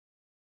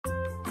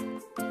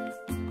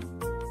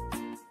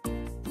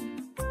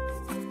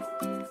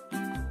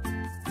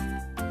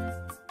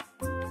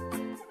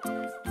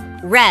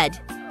Red.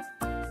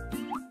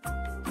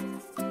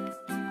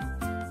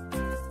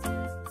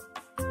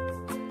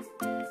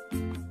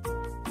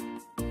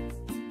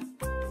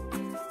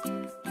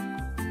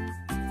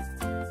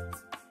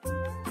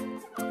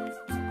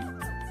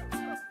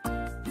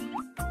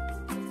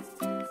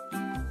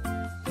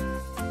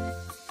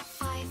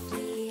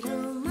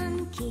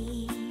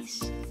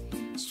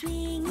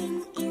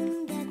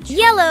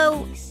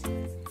 Yellow.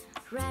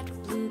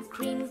 Red, blue,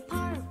 green,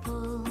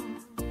 purple,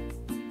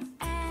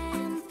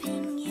 and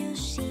pink you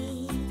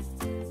see,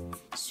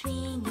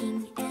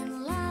 swinging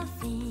and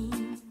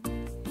laughing,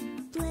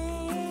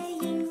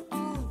 playing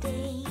all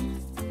day.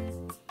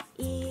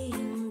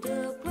 In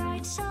the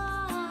bright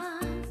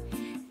sun,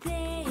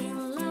 they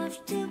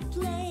love to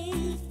play.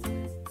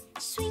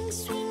 Swing,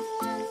 swing,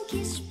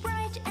 monkeys,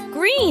 bright and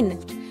Green.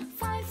 bold.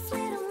 5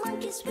 little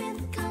monkeys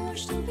with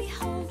colors to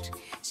behold.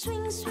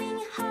 Swing, swing,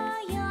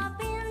 high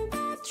up in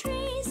the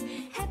trees.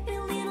 Happy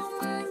little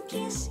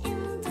monkeys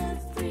in the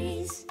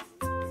breeze.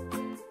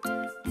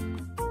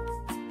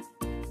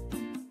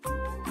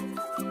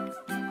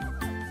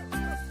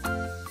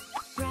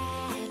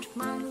 Red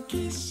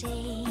monkey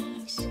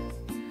says,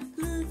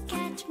 look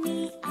at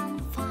me, I'm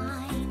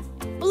fine.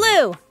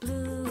 Blue.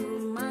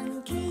 Blue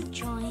monkey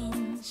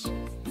joins,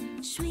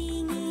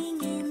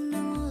 swinging in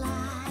the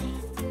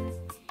light.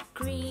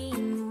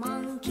 Green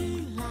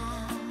monkey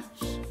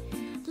laughs,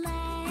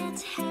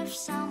 let's have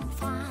some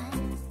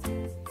fun.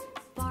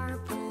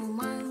 Purple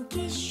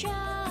monkey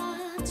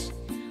shouts,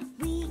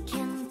 we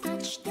can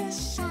touch the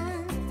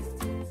sun.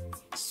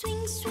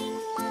 Swing, swing,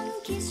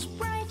 monkeys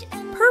bright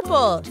and Purple.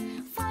 bold.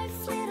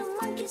 5 little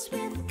monkeys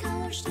with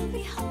colors to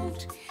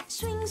behold.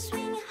 Swing,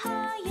 swing,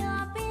 high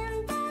up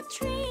in the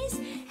trees.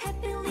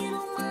 Happy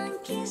little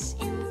monkeys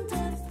in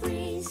the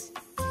breeze.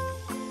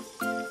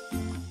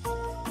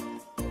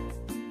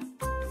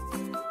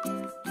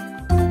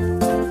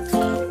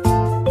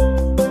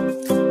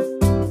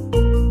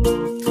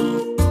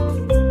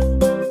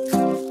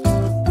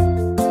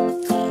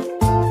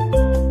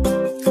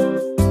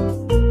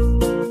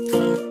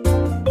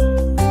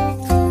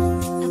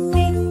 A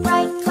big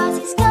bright bus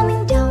is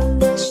coming down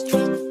the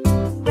street.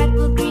 Red,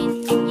 blue, green,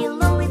 and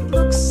yellow, it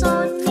looks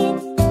so neat.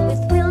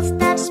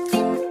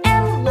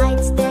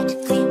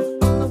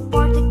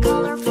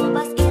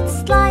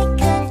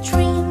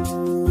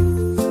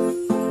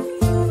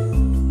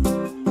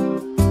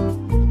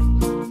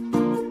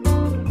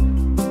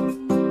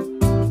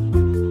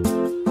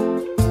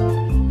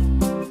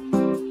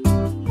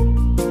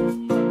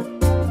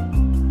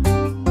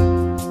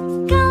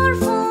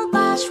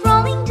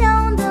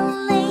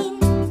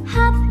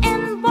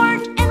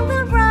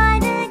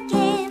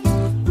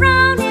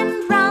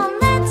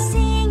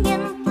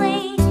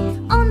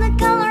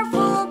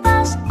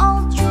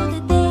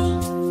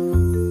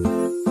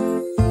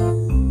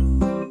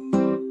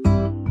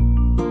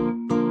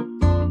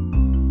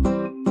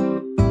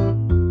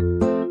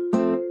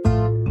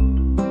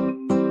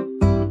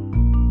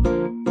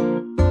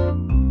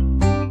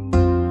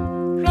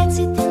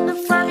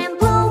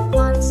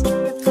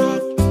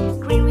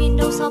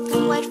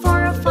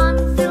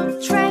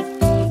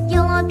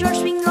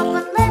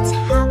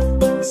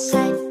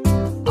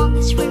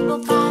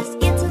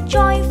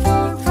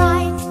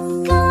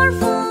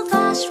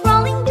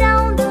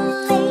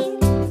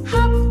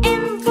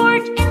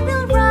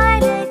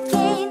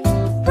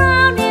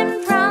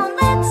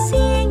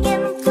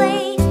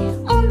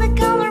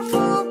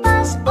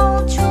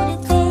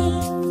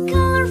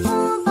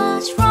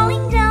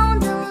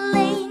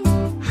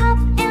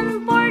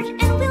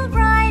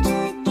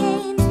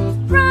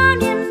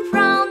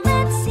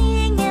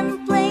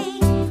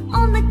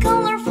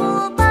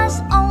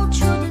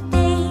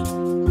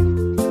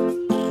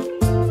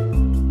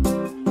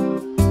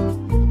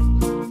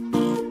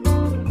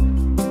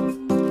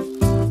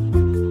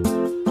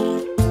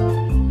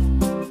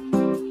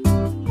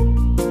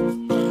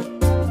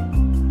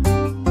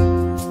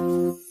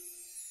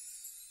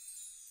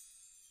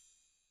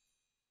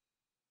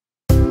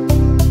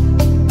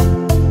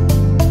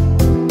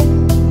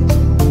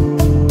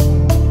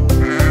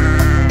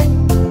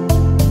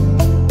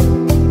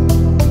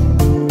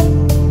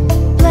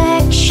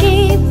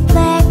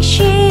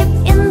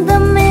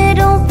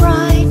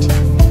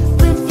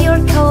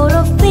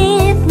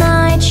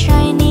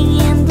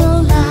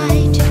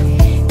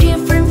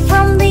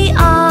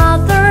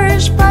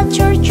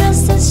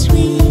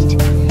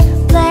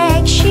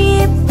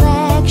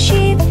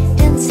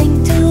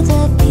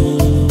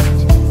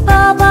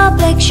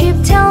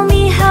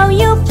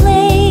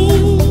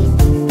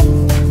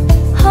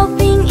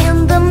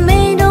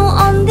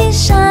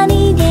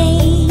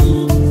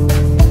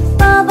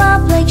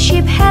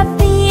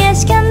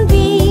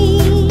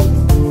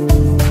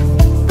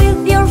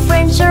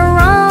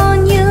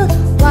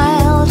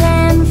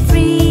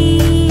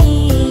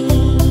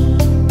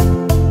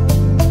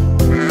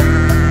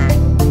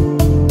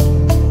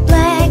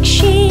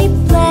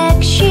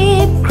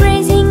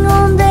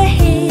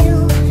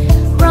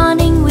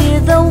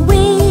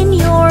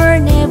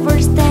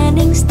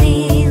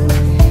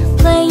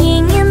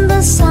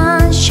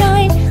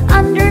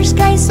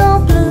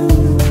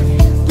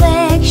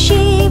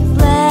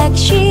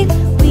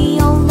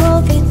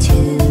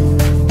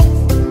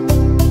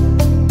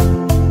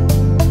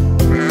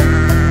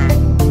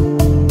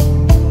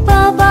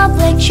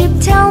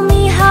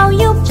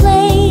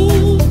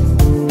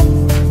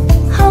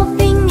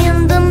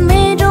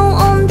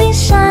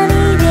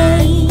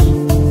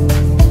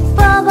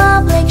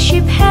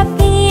 sheep,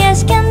 happy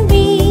as can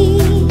be,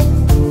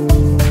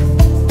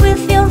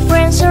 with your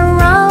friends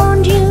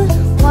around you,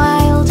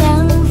 wild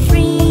and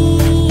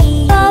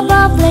free.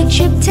 Baba black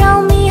sheep,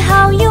 tell me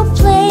how you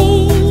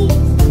play,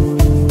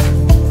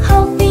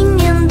 hopping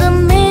in the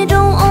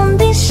meadow on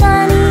this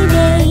sunny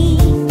day.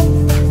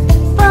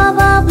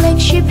 Baba black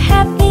sheep,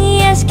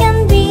 happy as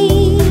can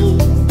be,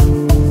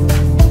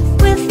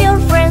 with your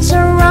friends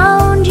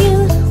around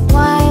you,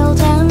 wild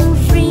and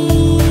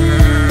free.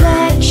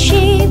 Black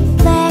sheep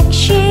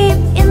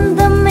in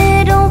the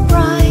meadow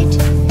bright,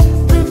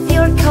 with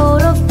your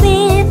coat of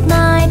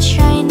midnight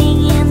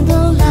shining in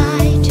the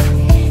light.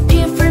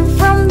 Different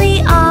from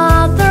the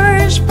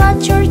others,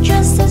 but you're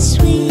just as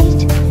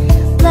sweet.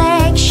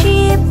 Black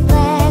sheep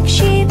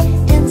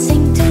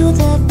dancing to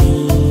the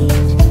beat.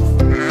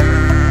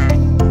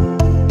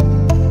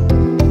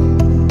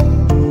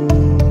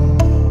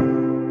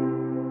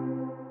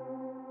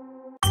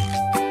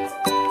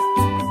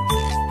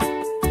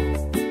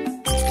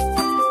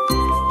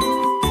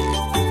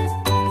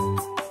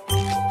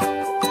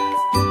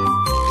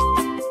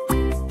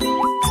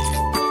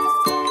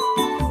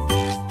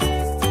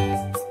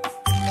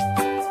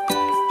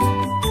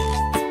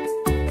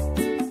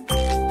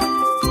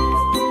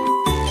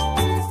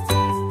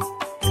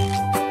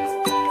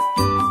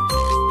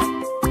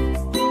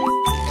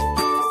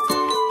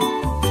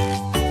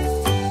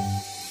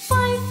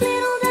 Five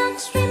little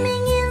ducks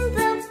swimming in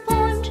the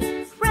pond,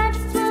 red,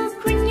 blue,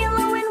 green,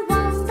 yellow, and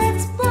one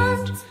that's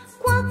blonde.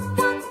 Quack,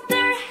 quack,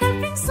 they're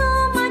having so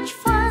much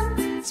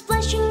fun,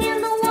 splashing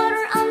in the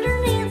water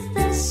underneath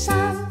the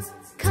sun.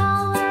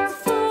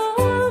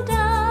 Colorful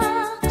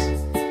ducks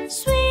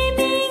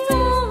swimming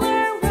all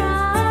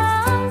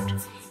around,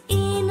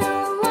 in a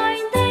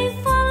line they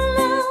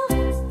follow,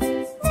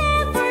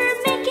 never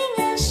making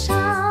a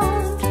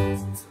sound.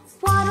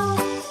 Waddle,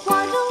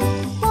 waddle,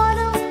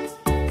 waddle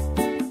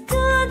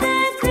to the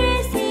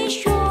grassy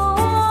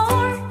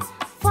shore.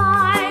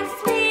 Five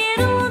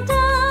little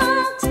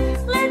ducks,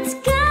 let's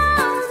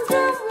count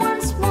them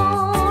once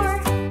more.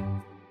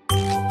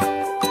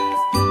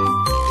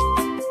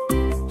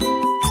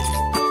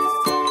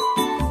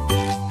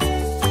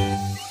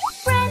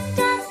 Red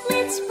duck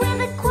leads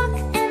with a quack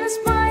and a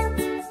smile,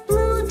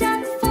 blue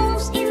duck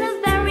falls in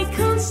a very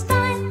cool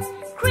style,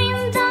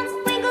 green duck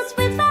wiggles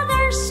with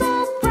feathers so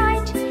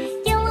bright,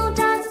 yellow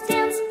duck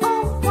dance,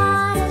 oh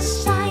what a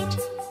sight.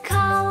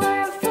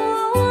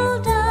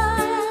 Colorful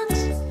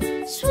ducks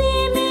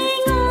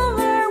swimming all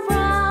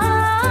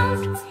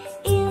around,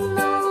 in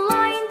a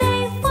line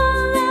they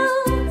follow,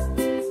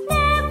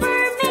 never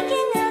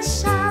making a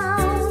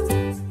sound.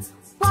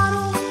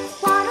 Waddle,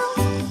 waddle,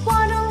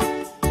 waddle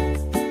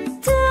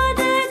to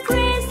the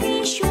grassy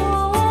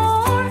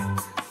shore.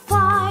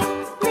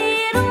 Five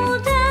little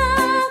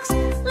ducks,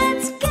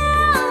 let's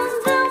count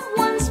them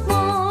once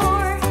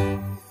more.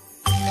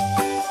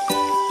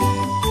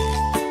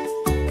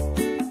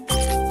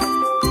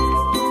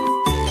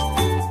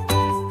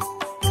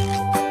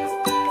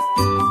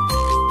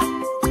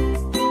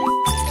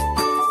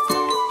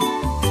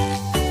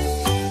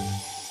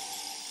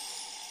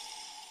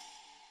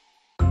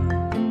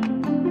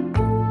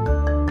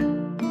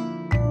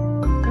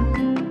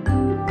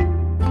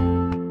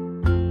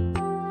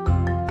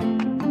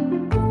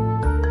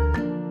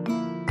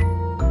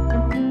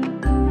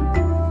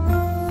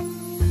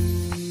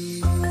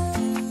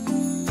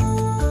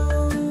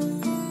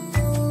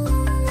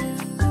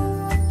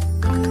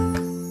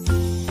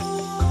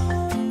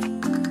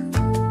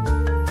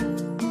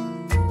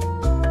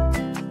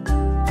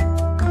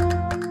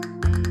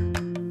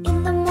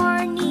 In the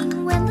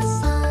morning when the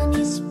sun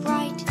is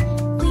bright,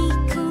 we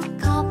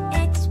cook up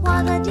eggs,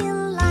 what a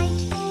delight.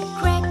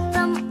 Crack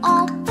them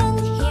open,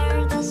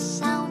 hear the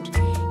sound.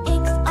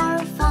 Eggs are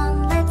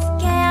fun, let's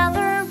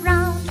gather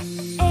round.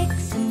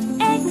 Eggs,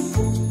 eggs,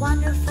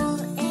 wonderful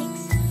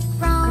eggs,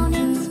 round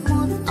and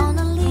smooth on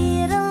a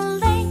little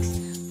legs.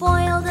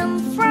 Boil them,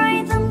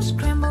 fry them,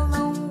 scramble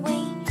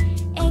away.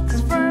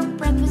 Eggs for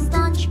breakfast,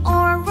 lunch,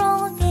 or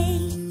all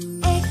day.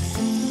 Eggs,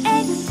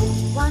 eggs,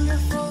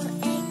 wonderful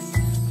eggs,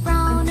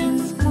 brown and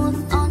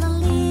smooth on a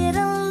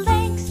little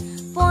legs.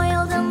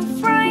 Boil them,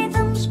 fry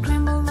them,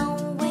 scramble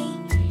away.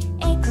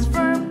 Eggs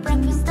for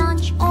breakfast,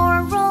 lunch,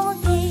 or all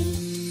day.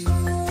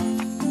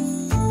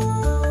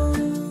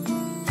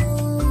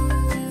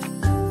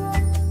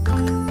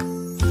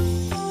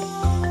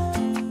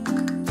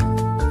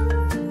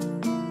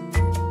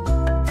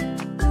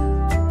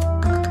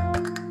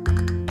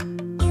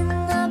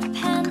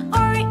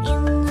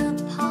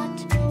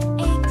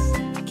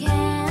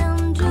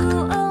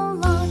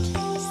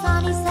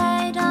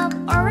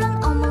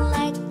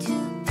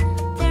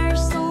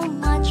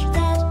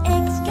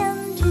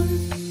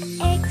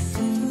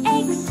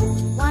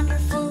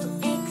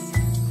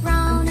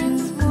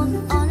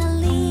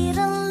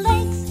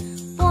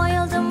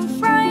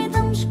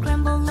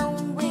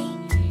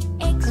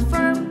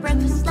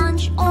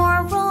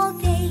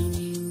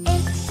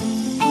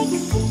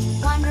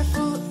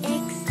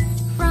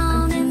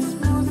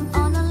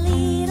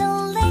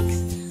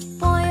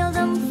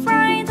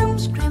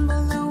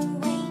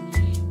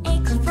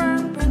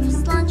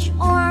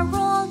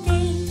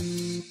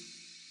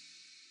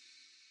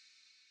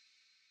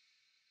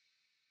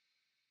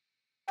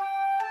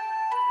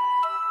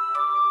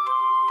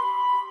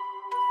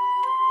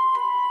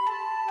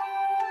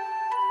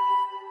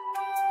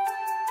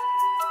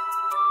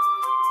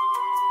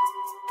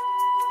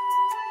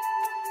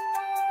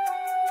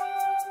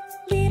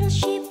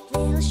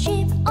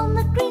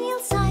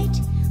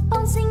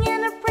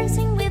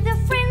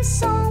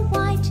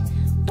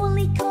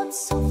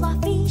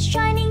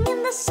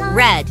 the sun.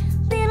 Red.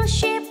 Little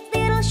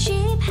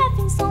sheep,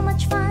 having so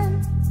much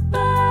fun.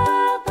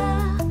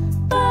 Baba,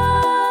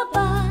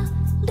 Baba,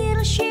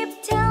 little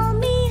sheep, tell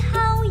me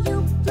how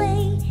you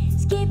play,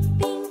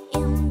 skipping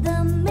in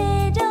the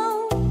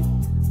meadow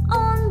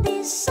on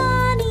this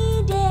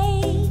sunny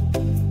day.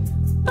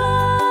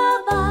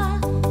 Baba,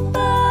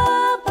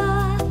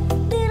 Baba,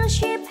 little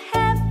sheep,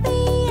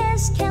 happy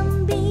as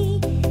can be,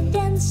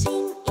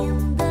 dancing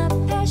in the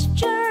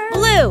pasture.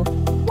 Blue.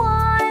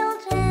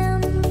 Wild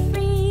and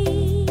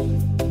free.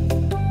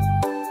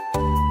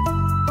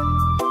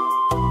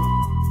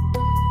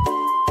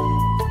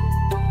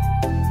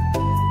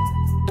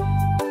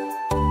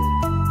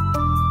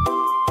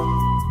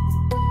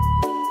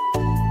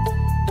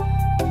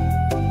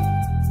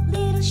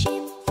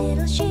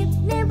 Little sheep,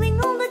 nibbling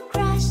on the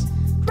grass,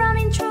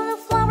 running through the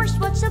flowers,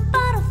 watch the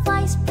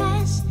butterflies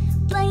pass,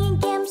 playing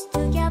games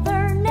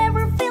together,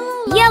 never feel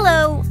alone.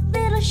 Yellow.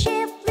 Little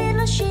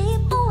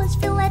sheep, always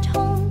feel at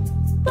home.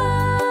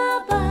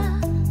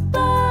 Baba,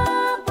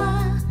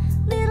 Baba,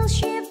 little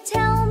sheep,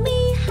 tell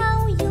me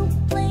how you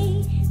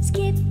play,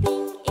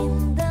 skipping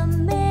in the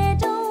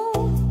meadow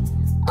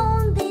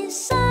on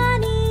this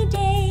sunny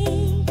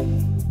day.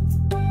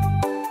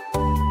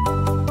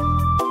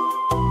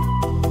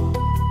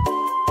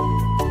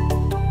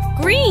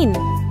 Green.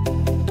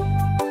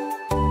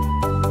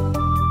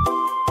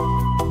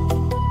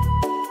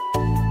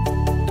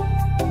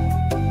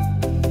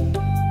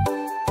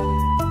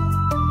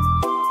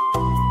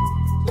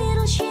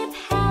 Little sheep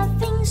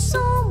having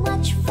so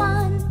much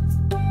fun.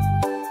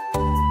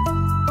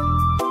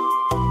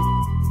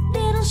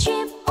 Little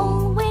sheep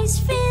always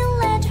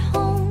feel at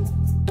home.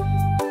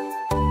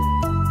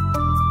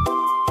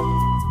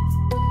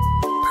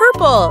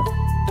 Purple.